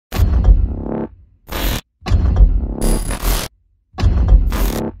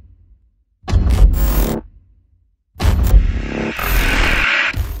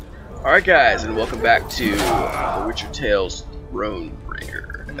Alright guys, and welcome back to The Witcher Tales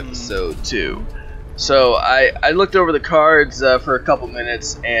Thronebreaker, episode 2. So I looked over the cards for a couple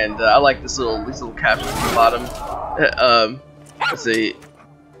minutes, and I like these little captions at the bottom. Let's see,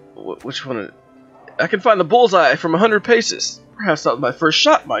 which one? I can find the bullseye from 100 paces. Perhaps that was my first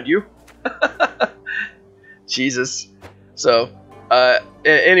shot, mind you. Jesus. So,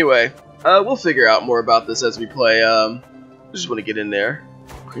 anyway, we'll figure out more about this as we play. I just want to get in there.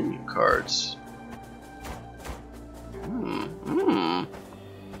 Premium cards.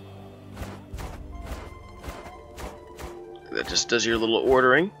 That just does your little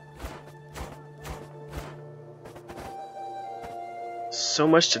ordering. So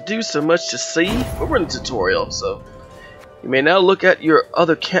much to do, so much to see. But we're in the tutorial, so you may now look at your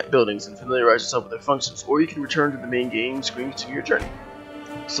other camp buildings and familiarize yourself with their functions, or you can return to the main game screen to your journey.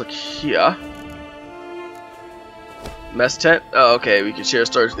 Let's look here. Mess tent? Oh, okay, we can share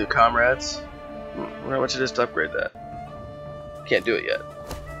stars with your comrades. I wonder how much it is to upgrade that. Can't do it yet.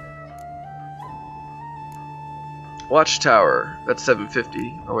 Watchtower, that's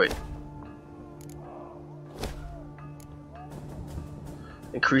 750. Oh, wait.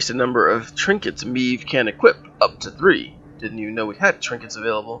 Increase the number of trinkets Meave can equip up to 3. Didn't even know we had trinkets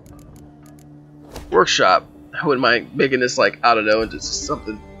available. Workshop. I wouldn't mind making this like, I don't know, into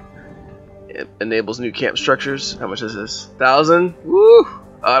something. It enables new camp structures. How much is this? 1,000? Woo! Oh,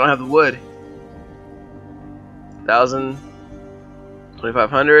 I don't have the wood. 1,000.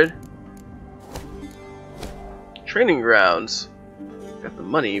 2,500. Training grounds. Got the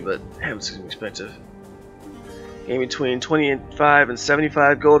money, but damn, it's expensive. Gain between 25 and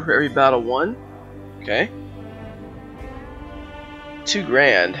 75 gold for every battle won. Okay. 2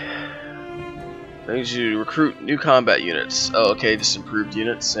 grand. That means you recruit new combat units. Oh, okay, just improved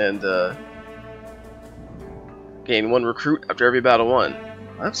units and gain 1 recruit after every battle won.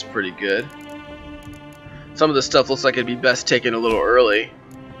 That's pretty good. Some of this stuff looks like it'd be best taken a little early.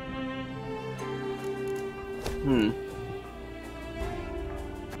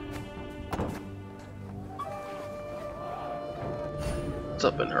 What's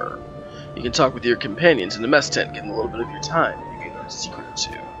up in her? You can talk with your companions in the mess tent, getting a little bit of your time. You can learn a secret or 2.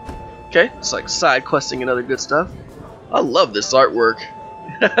 Okay, it's like side questing and other good stuff. I love this artwork.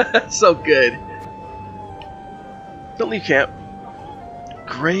 So good. Don't leave camp.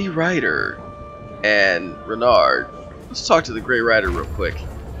 Grey Rider and Renard. Let's talk to the Grey Rider real quick.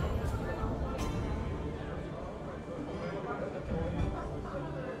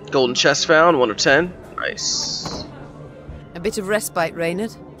 Golden chest found, 1 of 10. Nice. A bit of respite,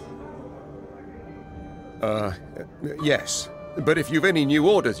 Reynard? Yes. But if you've any new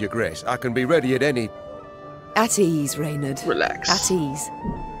orders, Your Grace, I can be ready at any... At ease, Reynard. Relax. At ease.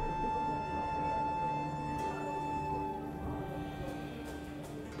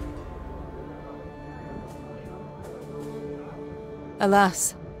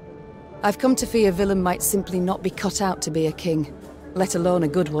 Alas, I've come to fear Willem might simply not be cut out to be a king, let alone a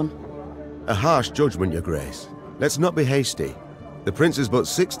good one. A harsh judgment, Your Grace. Let's not be hasty. The prince is but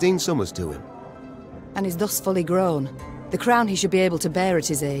 16 summers to him. And is thus fully grown. The crown he should be able to bear at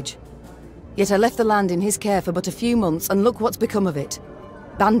his age. Yet I left the land in his care for but a few months, and look what's become of it.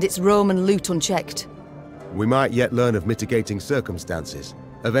 Bandits roam and loot unchecked. We might yet learn of mitigating circumstances.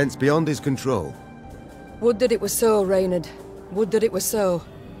 Events beyond his control. Would that it were so, Reynard. Would that it were so.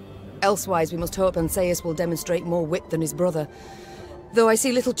 Elsewise we must hope Ancaeus will demonstrate more wit than his brother. Though I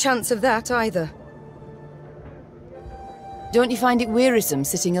see little chance of that either. Don't you find it wearisome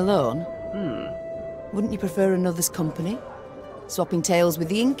sitting alone? Wouldn't you prefer another's company? Swapping tales with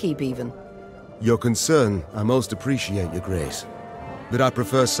the innkeep, even? Your concern I most appreciate, Your Grace. But I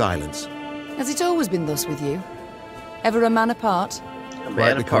prefer silence. Has it always been thus with you? Ever a man apart?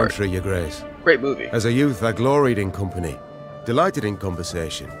 Quite the contrary, Your Grace. Great movie. As a youth, I gloried in company. Delighted in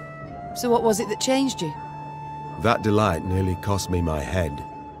conversation. So what was it that changed you? That delight nearly cost me my head.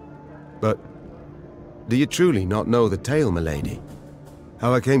 But do you truly not know the tale, milady?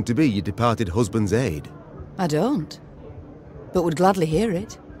 How I came to be your departed husband's aide? I don't. But would gladly hear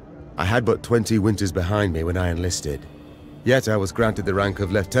it. I had but 20 winters behind me when I enlisted. Yet I was granted the rank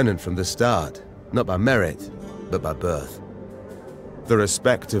of lieutenant from the start. Not by merit, but by birth. The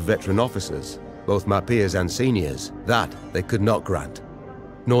respect of veteran officers, both my peers and seniors, that they could not grant.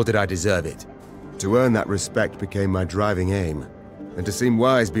 Nor did I deserve it. To earn that respect became my driving aim. And to seem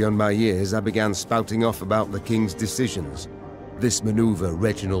wise beyond my years, I began spouting off about the king's decisions. This maneuver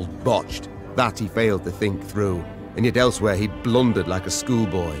Reginald botched. That he failed to think through. And yet elsewhere he blundered like a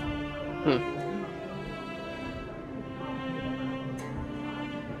schoolboy.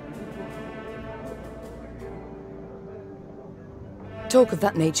 Talk of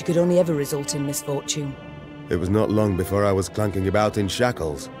that nature could only ever result in misfortune. It was not long before I was clanking about in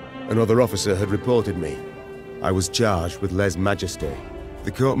shackles. Another officer had reported me. I was charged with lèse-majesté.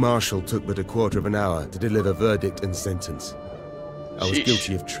 The court-martial took but a quarter of an hour to deliver verdict and sentence. I was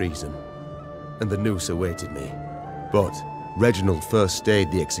guilty of treason, and the noose awaited me. But Reginald first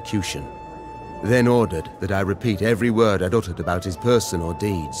stayed the execution, then ordered that I repeat every word I'd uttered about his person or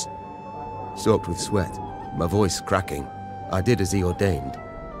deeds. Soaked with sweat, my voice cracking, I did as he ordained.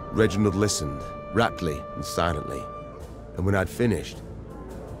 Reginald listened, raptly and silently, and when I'd finished,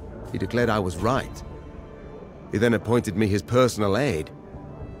 he declared I was right. He then appointed me his personal aide.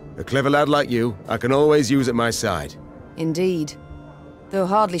 A clever lad like you, I can always use at my side. Indeed. Though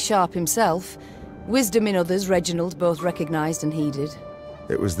hardly sharp himself, wisdom in others Reginald both recognized and heeded.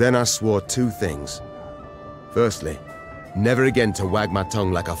 It was then I swore two things. Firstly, never again to wag my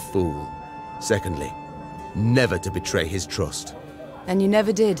tongue like a fool. Secondly, never to betray his trust. And you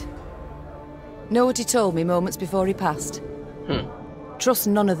never did. Know what he told me moments before he passed? Trust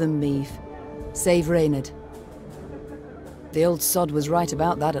none of them, Meave. Save Reynard. The old sod was right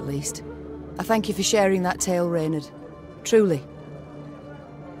about that, at least. I thank you for sharing that tale, Reynard. Truly.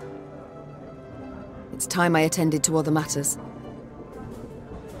 It's time I attended to other matters.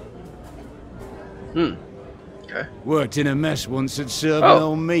 Okay. Worked in a mess once at serving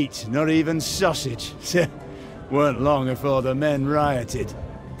no meat, not even sausage. Weren't long before the men rioted.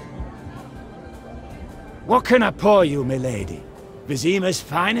 What can I pour you, milady? Vizima's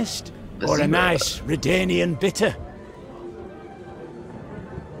finest? Or a nice Redanian bitter?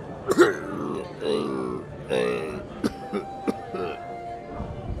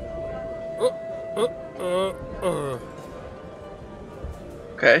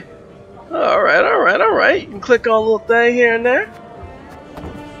 Okay. Alright. You can click on a little thing here and there.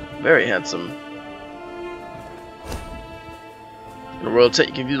 Very handsome. In the royal tent,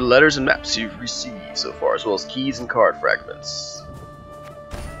 you can view the letters and maps you've received so far, as well as keys and card fragments.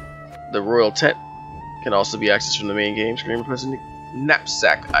 The royal tent can also be accessed from the main game screen, representing the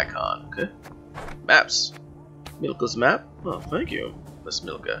knapsack icon. Okay. Maps. Milka's map. Oh, thank you, Miss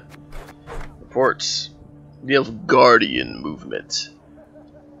Milka. Reports. The Elfguardian movement.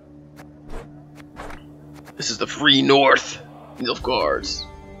 This is the Free North. Nilfgaards.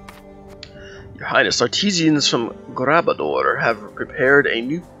 Your Highness, artisans from Grabador have prepared a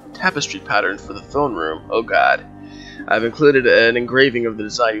new tapestry pattern for the throne room. Oh god. I've included an engraving of the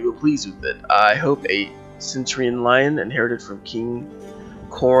design. You will please with it. I hope a Centurion lion inherited from King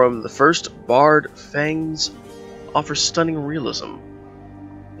Coram I, barred fangs, offers stunning realism.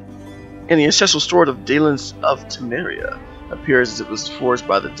 And the ancestral sword of Dalens of Temeria appears as it was forged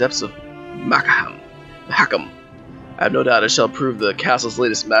by the depths of Mahakam. I have no doubt it shall prove the castle's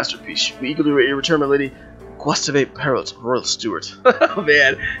latest masterpiece. We eagerly await your return, my lady. Guastave Parrot, Royal Steward. Oh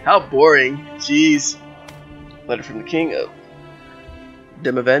man, how boring. Jeez. Letter from the King of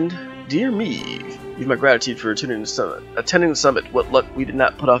Demavend. Dear me, give my gratitude for attending the summit. What luck we did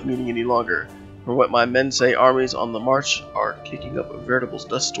not put off meeting any longer. From what my men say, armies on the march are kicking up a veritable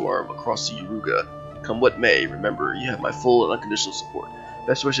dust storm across the Yaruga. Come what may, remember, you have my full and unconditional support.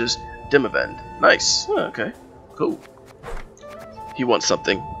 Best wishes, Demavend. Nice. Oh, okay. Cool. He wants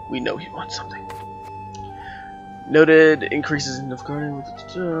something. We know he wants something. Noted increases in Nilfgaardian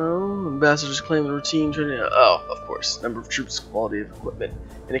ambassadors claim the routine training. Oh, of course. Number of troops, quality of equipment,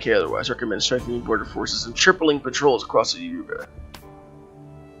 indicate otherwise. Recommend strengthening border forces and tripling patrols across the Yaruga.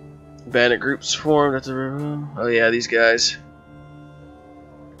 Bandit groups formed at the river. Oh yeah, these guys.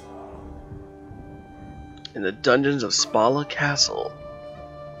 In the dungeons of Spala Castle.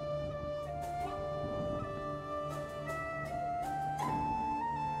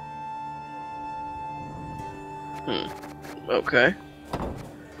 Okay.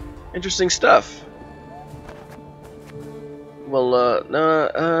 Interesting stuff. Well,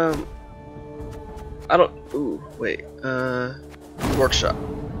 no, I don't. Ooh, wait. Workshop.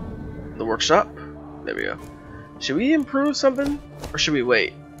 The workshop? There we go. Should we improve something? Or should we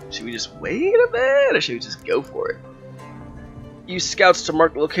wait? Should we just wait a bit? Or should we just go for it? Use scouts to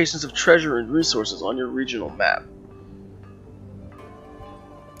mark locations of treasure and resources on your regional map.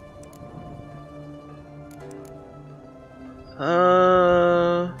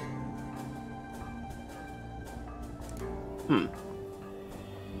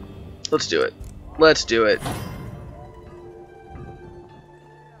 Let's do it. Let's do it.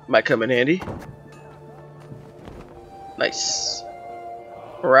 Might come in handy. Nice.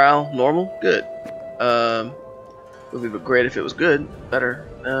 Morale, normal, good. Would be great if it was good. Better.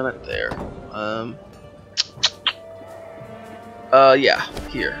 No, not there. Yeah,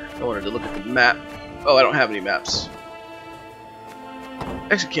 here. I wanted to look at the map. Oh, I don't have any maps.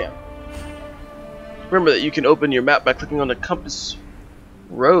 Exit camp. Remember that you can open your map by clicking on the compass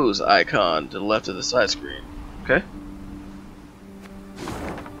rose icon to the left of the side screen. Okay.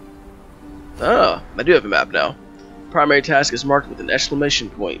 Ah, I do have a map now. Primary task is marked with an exclamation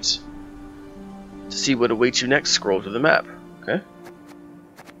point. To see what awaits you next, scroll to the map. Okay.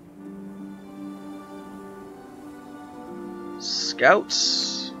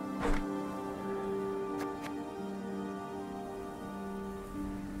 Scouts.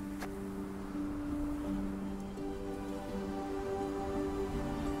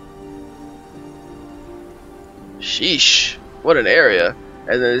 Sheesh, what an area.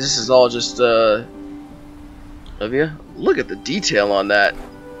 And then this is all just of you. Look at the detail on that.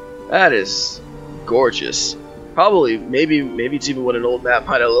 That is gorgeous. Probably, maybe it's even what an old map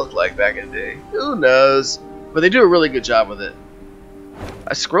might have looked like back in the day. Who knows? But they do a really good job with it.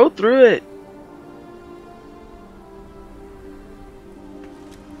 I scrolled through it.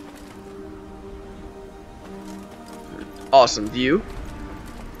 Awesome view.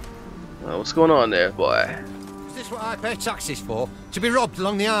 What's going on there, boy? Is this what I pay taxes for? To be robbed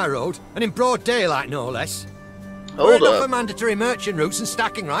along the high road, and in broad daylight, no less? Hold up. For mandatory merchant routes and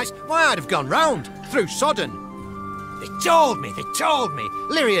stacking rights, why, I'd have gone round, through Sodden. They told me.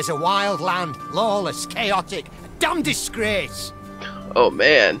 Lyria's a wild land, lawless, chaotic, a damn disgrace. Oh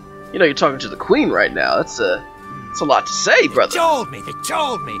man, you know you're talking to the Queen right now. That's a lot to say, brother. They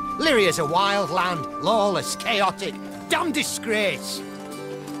told me. Lyria's a wild land, lawless, chaotic, damn disgrace.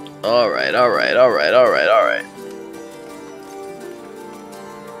 Alright.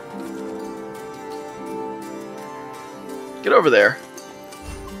 Get over there.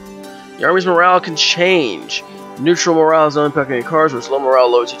 Your army's morale can change. Neutral morale is only impacting cards, whereas low morale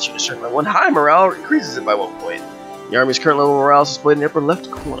lowers each unit strength by 1. High morale increases it by 1 point. Your army's current level morale is displayed in the upper left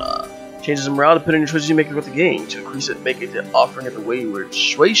corner. Changes in morale depending on your choices you make throughout the game. To increase it, make it an offering at the wayward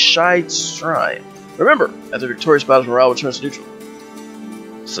Shueishide Shrine. Remember, after victorious battles, morale returns to neutral.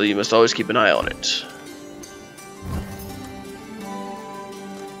 So you must always keep an eye on it.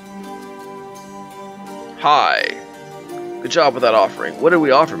 Hi. Good job with that offering. What did we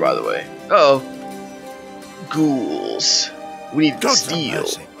offer, by the way? Uh-oh. Ghouls. We need steel.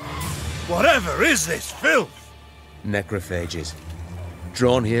 Whatever is this filth? Necrophages.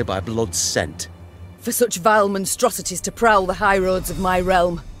 Drawn here by blood scent. For such vile monstrosities to prowl the high roads of my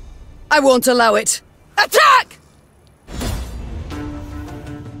realm. I won't allow it. Attack!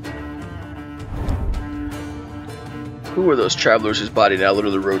 Who were those travelers whose body now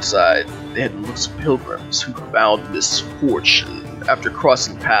littered the roadside? They had the looks of pilgrims who found misfortune after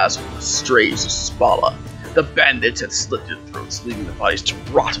crossing paths with the strays of Spala. The bandits had slit their throats, leaving the bodies to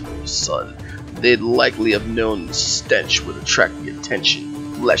rot in the sun. They'd likely have known the stench would attract the attention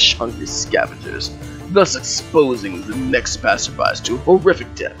of flesh-hungry scavengers, thus exposing the next passerbys to a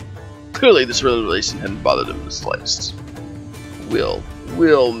horrific death. Clearly, this revelation hadn't bothered them the slightest. We'll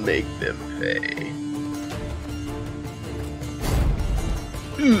make them pay.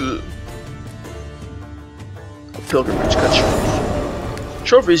 Ugh. Pilgrimage country.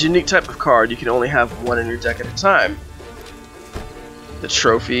 Trophy is a unique type of card. You can only have one in your deck at a time. The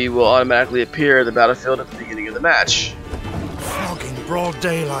trophy will automatically appear in the battlefield at the beginning of the match. Fog in broad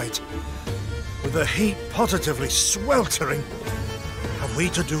daylight, with the heat positively sweltering. Have we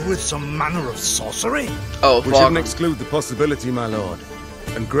to do with some manner of sorcery? Oh, we shouldn't exclude the possibility, my lord.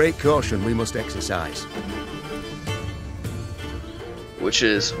 And great caution we must exercise. Which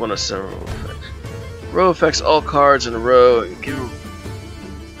is one of several effects. Row affects all cards in a row.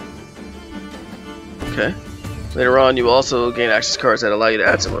 Okay. Later on, you will also gain access cards that allow you to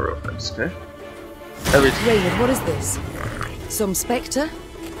add similar row effects. Okay. Raynard, what is this? Some spectre?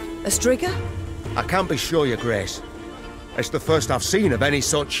 A strigger? I can't be sure, your grace. It's the first I've seen of any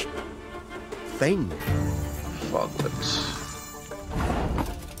such thing. Foglet.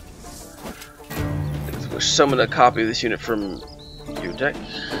 We'll summon a copy of this unit from your deck.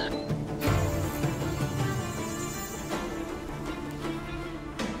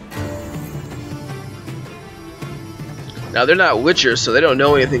 Now they're not witchers, so they don't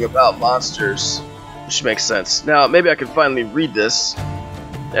know anything about monsters, which makes sense. Now maybe I can finally read this.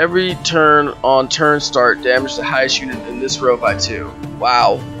 Every turn on turn start, damage the highest unit in this row by 2.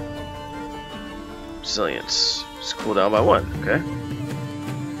 Wow. Resilience. Just cool down by 1. Okay.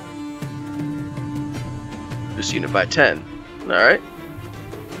 This unit by 10. All right.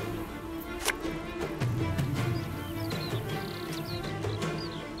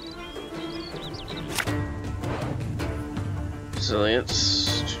 Resilience.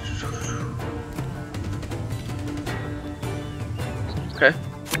 Okay.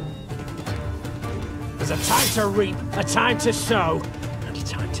 There's a time to reap, a time to sow, and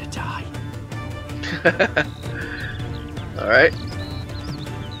Alright.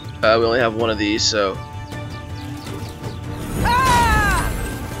 We only have one of these, so...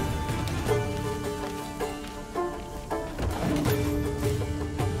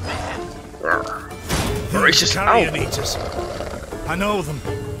 Voracious Carrion eaters. I know them.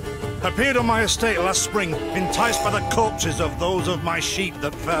 Appeared on my estate last spring, enticed by the corpses of those of my sheep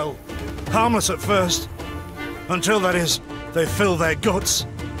that fell. Harmless at first. Until, that is, they fill their guts.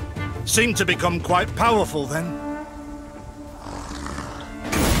 Seemed to become quite powerful then.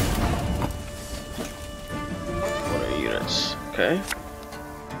 One of the units. Okay.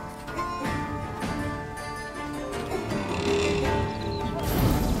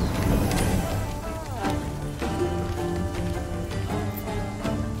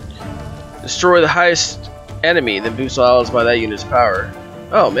 Destroy the highest enemy, then boost all odds by that unit's power.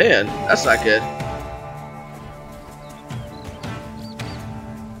 Oh man, that's not good.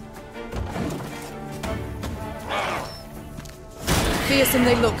 Fearsome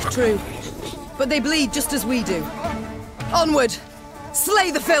they look, true. But they bleed just as we do. Onward!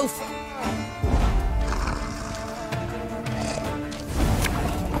 Slay the filth!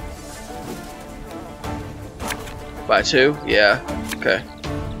 By 2? Yeah. Okay.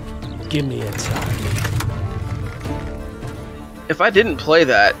 Give me a time. If I didn't play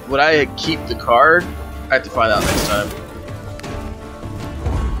that, would I keep the card? I have to find out next time.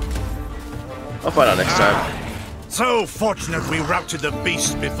 I'll find out next time. So fortunate we routed the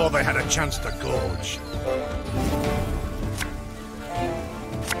beasts before they had a chance to gorge.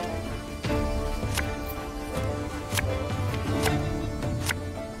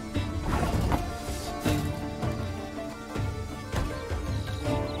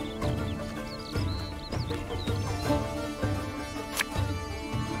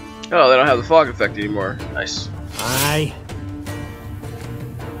 Oh, they don't have the fog effect anymore. Nice. Aye.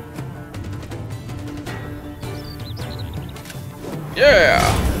 Yeah!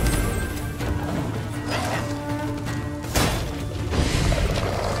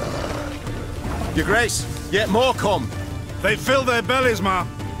 Your Grace, yet more come. They fill their bellies, ma.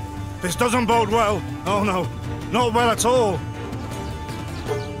 This doesn't bode well. Oh no, not well at all.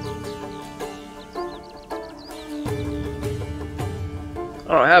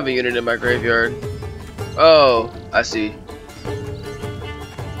 I don't have a unit in my graveyard. Oh, I see.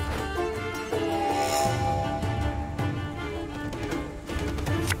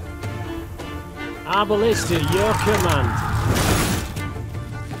 Our ballista, your command.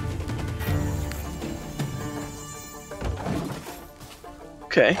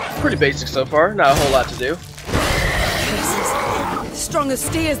 Okay, pretty basic so far. Not a whole lot to do. Strong as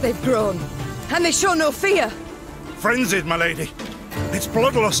steers they've grown. And they show no fear. Frenzied, my lady. It's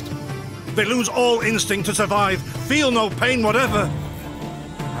bloodlust. They lose all instinct to survive, feel no pain whatever.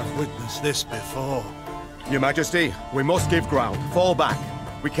 I've witnessed this before. Your Majesty, we must give ground. Fall back.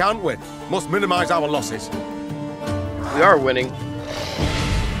 We can't win. Must minimize our losses. We are winning.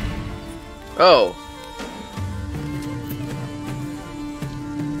 Oh.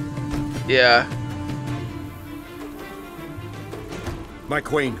 Yeah. My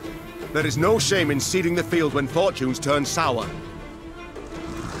queen, there is no shame in ceding the field when fortunes turn sour.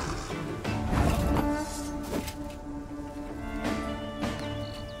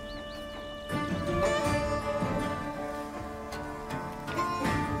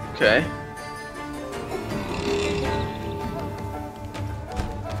 Okay.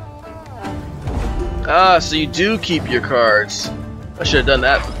 Ah, so you do keep your cards. I should have done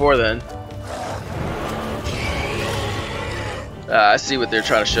that before then. Ah, I see what they're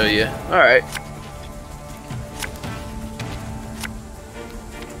trying to show you. Alright.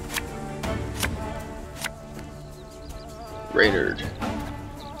 Reynard.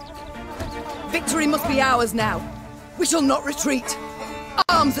 Victory must be ours now. We shall not retreat.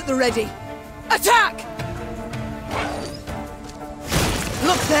 Arms at the ready. Attack!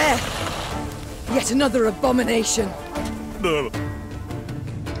 Look there! Yet another abomination.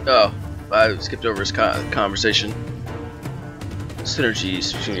 Oh, I skipped over his conversation.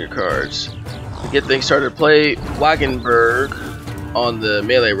 Synergies between your cards. Get things started. Play Wagenberg on the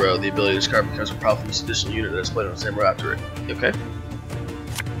melee row. The ability to discard becomes a powerful additional unit that is played on the same row after it. Okay.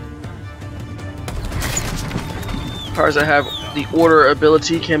 Cards that have the order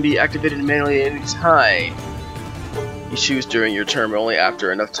ability can be activated manually at any time. You choose during your turn, but only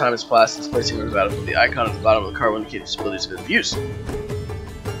after enough time has passed since placing it on the battlefield. The icon at the bottom of the card will indicate its abilities to be used.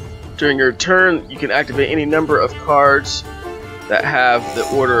 During your turn, you can activate any number of cards that have the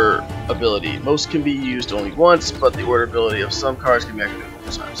order ability. Most can be used only once, but the order ability of some cards can be activated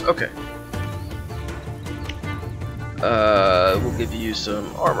multiple times. Okay. We'll give you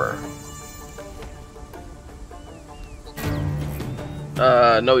some armor.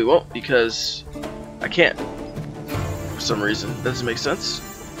 No, we won't, because I can't. For some reason. That doesn't make sense.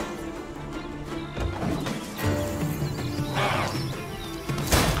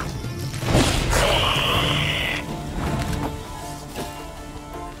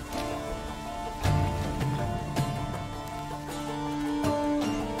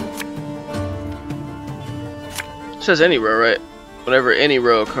 It says any row, right? Whenever any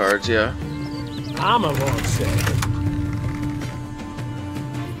row of cards, yeah. Armor won't save.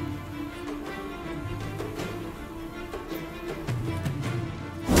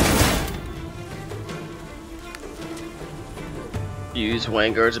 Use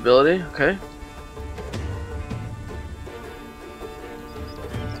Vanguard's ability, okay.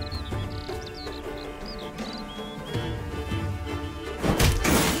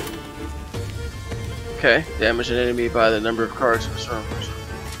 Okay, damage an enemy by the number of cards from strong.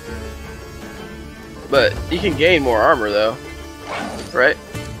 But you can gain more armor though, right?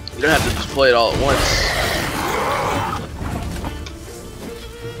 You don't have to just play it all at once.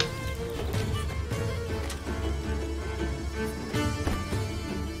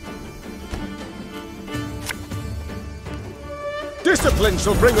 Discipline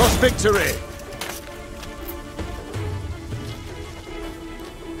shall bring us victory!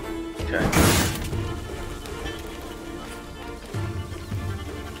 Okay.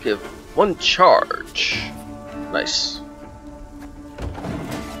 Give one charge. Nice.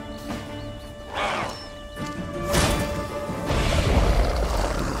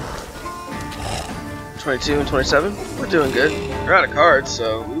 $22 and $27. We're doing good. We're out of cards,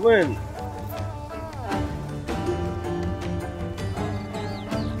 so we win.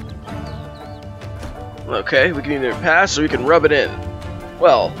 Okay, we can either pass or we can rub it in.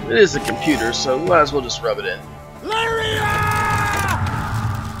 Well, it is a computer, so we might as well just rub it in.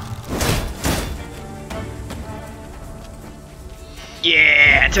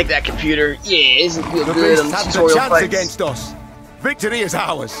 Yeah, take that, computer. Yeah, isn't feel The good beast on had the tutorial chance fights. against us. Victory is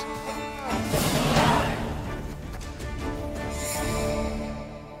ours.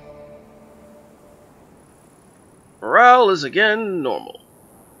 Morale is again normal.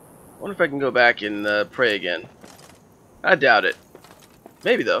 Wonder if I can go back and pray again. I doubt it.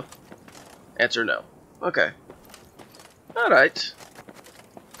 Maybe though. Answer no. Okay. Alright.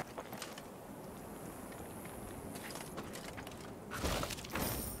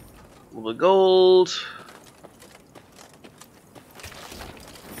 All the gold.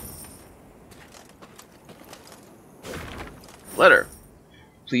 Letter.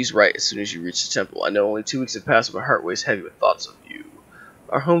 Please write as soon as you reach the temple. I know only 2 weeks have passed, but my heart weighs heavy with thoughts of you.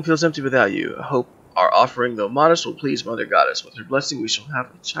 Our home feels empty without you. I hope our offering, though modest, will please Mother Goddess. With her blessing, we shall have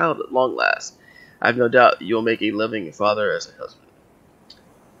a child at long last. I have no doubt you will make a loving father as a husband.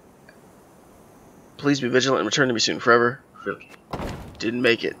 Please be vigilant and return to me soon. Forever, Frilky. Didn't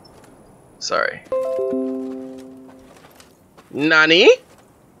make it. Sorry. Nani?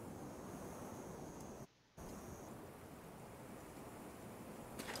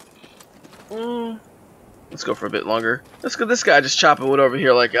 Let's go for a bit longer. Let's go. This guy just chopping wood over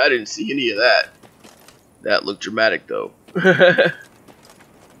here like I didn't see any of that. That looked dramatic though. I'll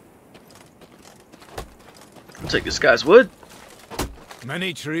take this guy's wood.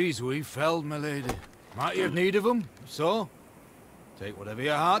 Many trees we felled, my lady. Might you have need of them? So, take whatever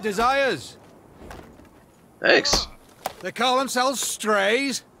your heart desires. Thanks. They call themselves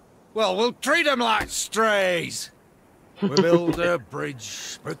strays. Well, we'll treat them like strays. We build a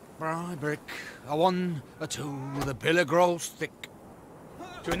bridge, brick by brick. A one, a two, the pillar grows thick.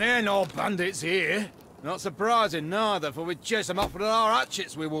 To near no bandits here. Not surprising neither, for we'd chase them off with our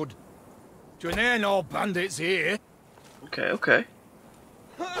hatchets, we would. To near no bandits here. Okay, okay.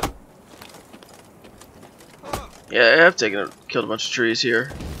 Yeah, I've killed a bunch of trees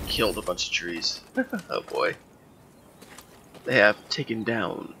here. Killed a bunch of trees. Oh boy. They have taken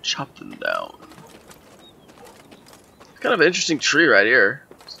down, chopped them down. Kind of an interesting tree right here.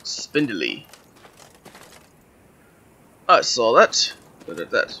 Spindly. I saw that. What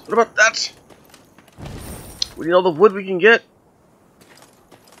about that? What about that? We need all the wood we can get.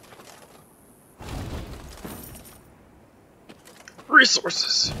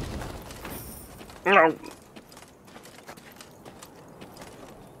 Resources. No.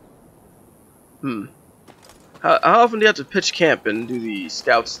 How often do you have to pitch camp and do the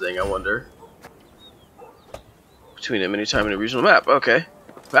scouts thing, I wonder? Between them anytime in a regional map. Okay.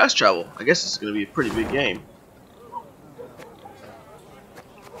 Fast travel. I guess this is going to be a pretty big game.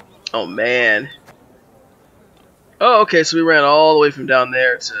 Oh, man. Oh, okay, so we ran all the way from down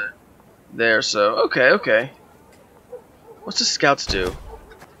there to there, so... Okay, okay. What's the scouts do?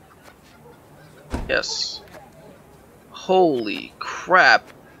 Yes. Holy crap. crap.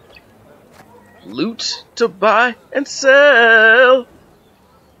 Loot to buy and sell.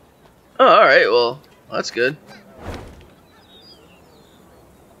 Oh, alright, well, that's good.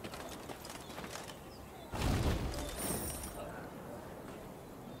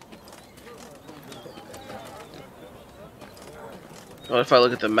 What if I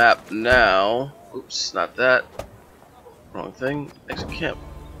look at the map now? Oops, not that. Wrong thing. Exit camp.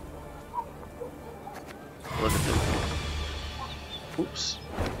 Look at them. Oops.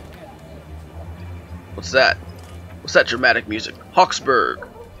 What's that? What's that dramatic music? Hawksburg.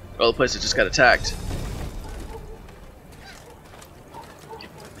 Oh, the place that just got attacked.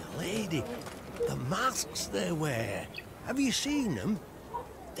 Milady, the masks they wear. Have you seen them?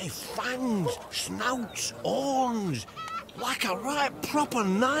 They've fangs, snouts, horns. Like a right proper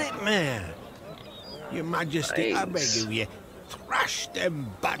nightmare. Your Majesty, I beg of you, thrash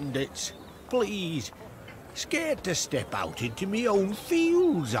them bandits, please. Scared to step out into me own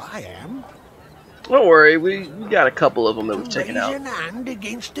fields, I am. Don't worry, we got a couple of them that we've taken out. Raise an hand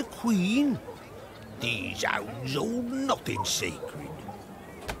against the Queen. These hounds hold nothing sacred.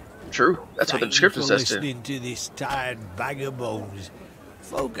 True, that's what the description says too. Listening to this tired bag of bones.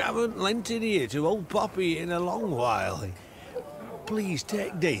 Folk haven't lent it here to old Poppy in a long while. Please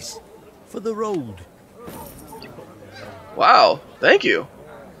take this for the road. Wow, thank you.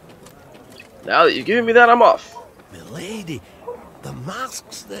 Now that you've given me that, I'm off. Milady, the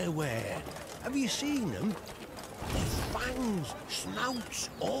masks they wear. Have you seen them? They've fangs, snouts,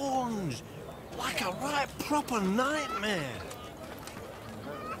 horns. Like a right proper nightmare.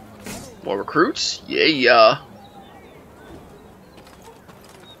 More recruits? Yeah.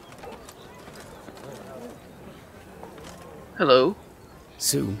 Hello.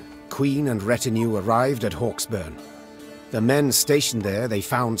 Soon, Queen and retinue arrived at Hawksburn. The men stationed there they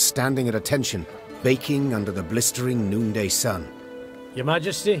found standing at attention, baking under the blistering noonday sun. Your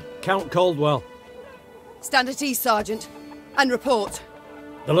Majesty, Count Caldwell. Stand at ease, Sergeant, and report.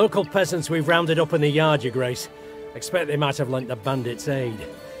 The local peasants we've rounded up in the yard, Your Grace. Expect they might have lent the bandits aid.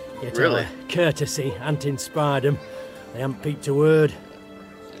 Yet Really? our courtesy hadn't inspired them. They haven't peeped a word.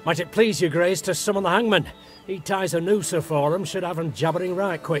 Might it please Your Grace to summon the hangman? He ties a noose for them, should have them jabbering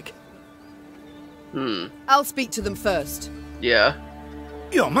right quick. I'll speak to them first. Yeah.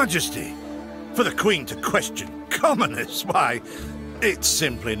 Your Majesty, for the Queen to question commoners, why, it's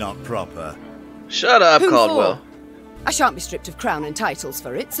simply not proper. Shut up, Whom Caldwell. for? I shan't be stripped of crown and titles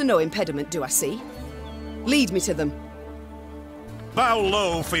for it, so no impediment do I see. Lead me to them. Bow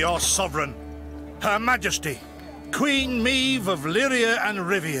low for your sovereign, Her Majesty, Queen Maeve of Lyria and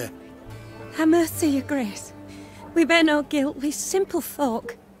Rivia. Ha' mercy, Your Grace. We bear no guilt, we simple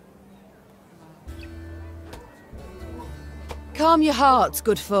folk. Calm your hearts,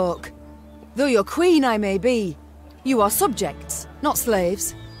 good folk. Though your queen I may be, you are subjects, not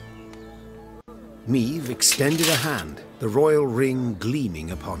slaves. Maeve extended a hand, the royal ring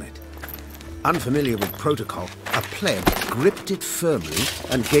gleaming upon it. Unfamiliar with protocol, a pleb gripped it firmly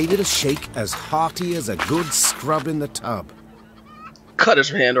and gave it a shake as hearty as a good scrub in the tub. Cut his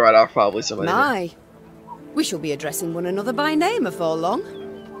hand right off, probably somebody. My, we shall be addressing one another by name afore long.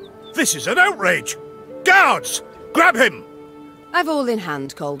 This is an outrage! Guards! Grab him! I've all in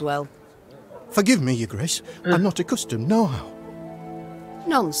hand, Caldwell. Forgive me, Your Grace. I'm not accustomed, nohow.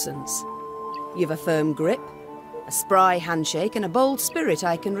 Nonsense. You've a firm grip, a spry handshake, and a bold spirit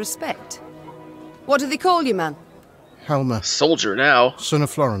I can respect. What do they call you, man? Helmer, Soldier now. son of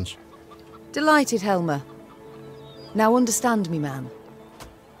Florence. Delighted, Helmer. Now understand me, man.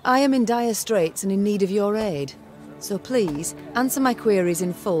 I am in dire straits and in need of your aid, so please answer my queries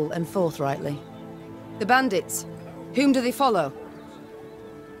in full and forthrightly. The bandits, whom do they follow?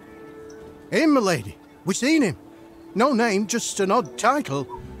 Him, milady. We seen him. No name, just an odd title.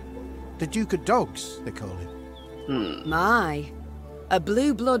 The Duke of Dogs, they call him. My, a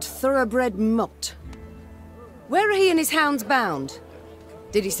blue-blood thoroughbred mutt. Where are he and his hounds bound?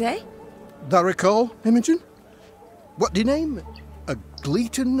 Did he say? That recall, Imogen? What do you name? A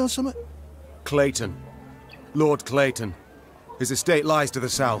Gleeton or something? Clayton. Lord Clayton. His estate lies to the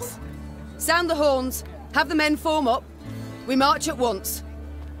south. Sound the horns. Have the men form up. We march at once.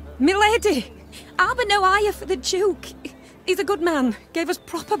 Milady, I'll be no higher for the Duke. He's a good man. Gave us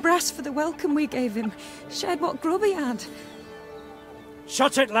proper brass for the welcome we gave him. Shared what grub he had.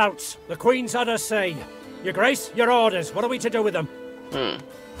 Shut it, louts. The Queen's had her say. Your Grace, your orders. What are we to do with them?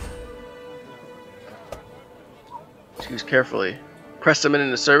 Choose carefully. Press them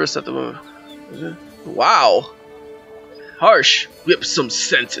into service at the moment. Wow. Harsh. Whip some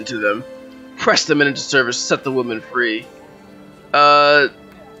sense into them. Press them into service. Set the woman free.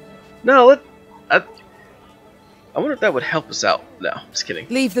 No, I wonder if that would help us out. No, just kidding.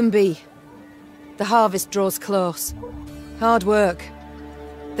 Leave them be. The harvest draws close. Hard work.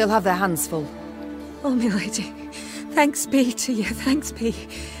 They'll have their hands full. Oh, my lady, thanks be to you, thanks be.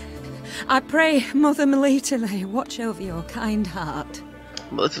 I pray Mother Melitele watch over your kind heart.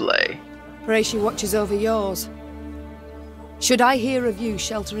 Melitele. Pray she watches over yours. Should I hear of you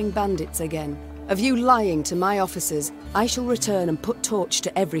sheltering bandits again, of you lying to my officers, I shall return and put torch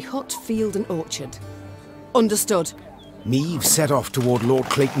to every hut, field and orchard. Understood. Meve set off toward Lord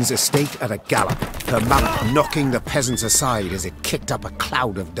Clayton's estate at a gallop, her mount knocking the peasants aside as it kicked up a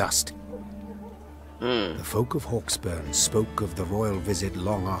cloud of dust. The folk of Hawksburn spoke of the royal visit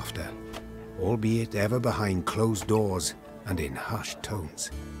long after, albeit ever behind closed doors and in hushed tones.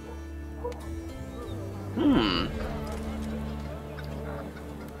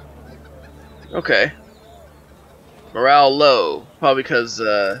 Okay. Morale low, probably because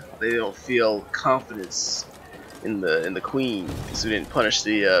they don't feel confidence in the queen, because we didn't punish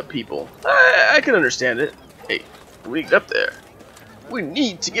the people. I can understand it. Hey, we get up there. We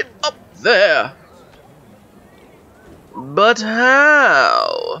need to get up there. But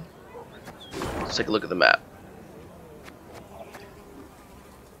how? Let's take a look at the map.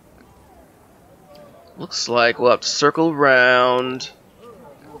 Looks like we'll have to circle around.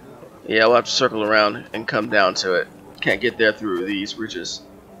 Yeah, we'll have to circle around and come down to it. Can't get there through these ridges.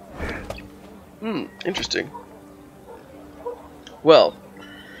 Interesting. Well,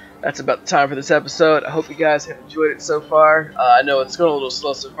 that's about the time for this episode. I hope you guys have enjoyed it so far. I know it's going a little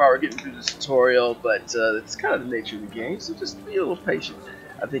slow so far. We're getting through this tutorial, but it's kind of the nature of the game, so just be a little patient.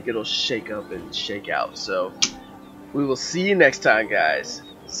 I think it'll shake up and shake out. So we will see you next time, guys.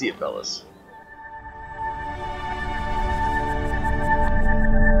 See you, fellas.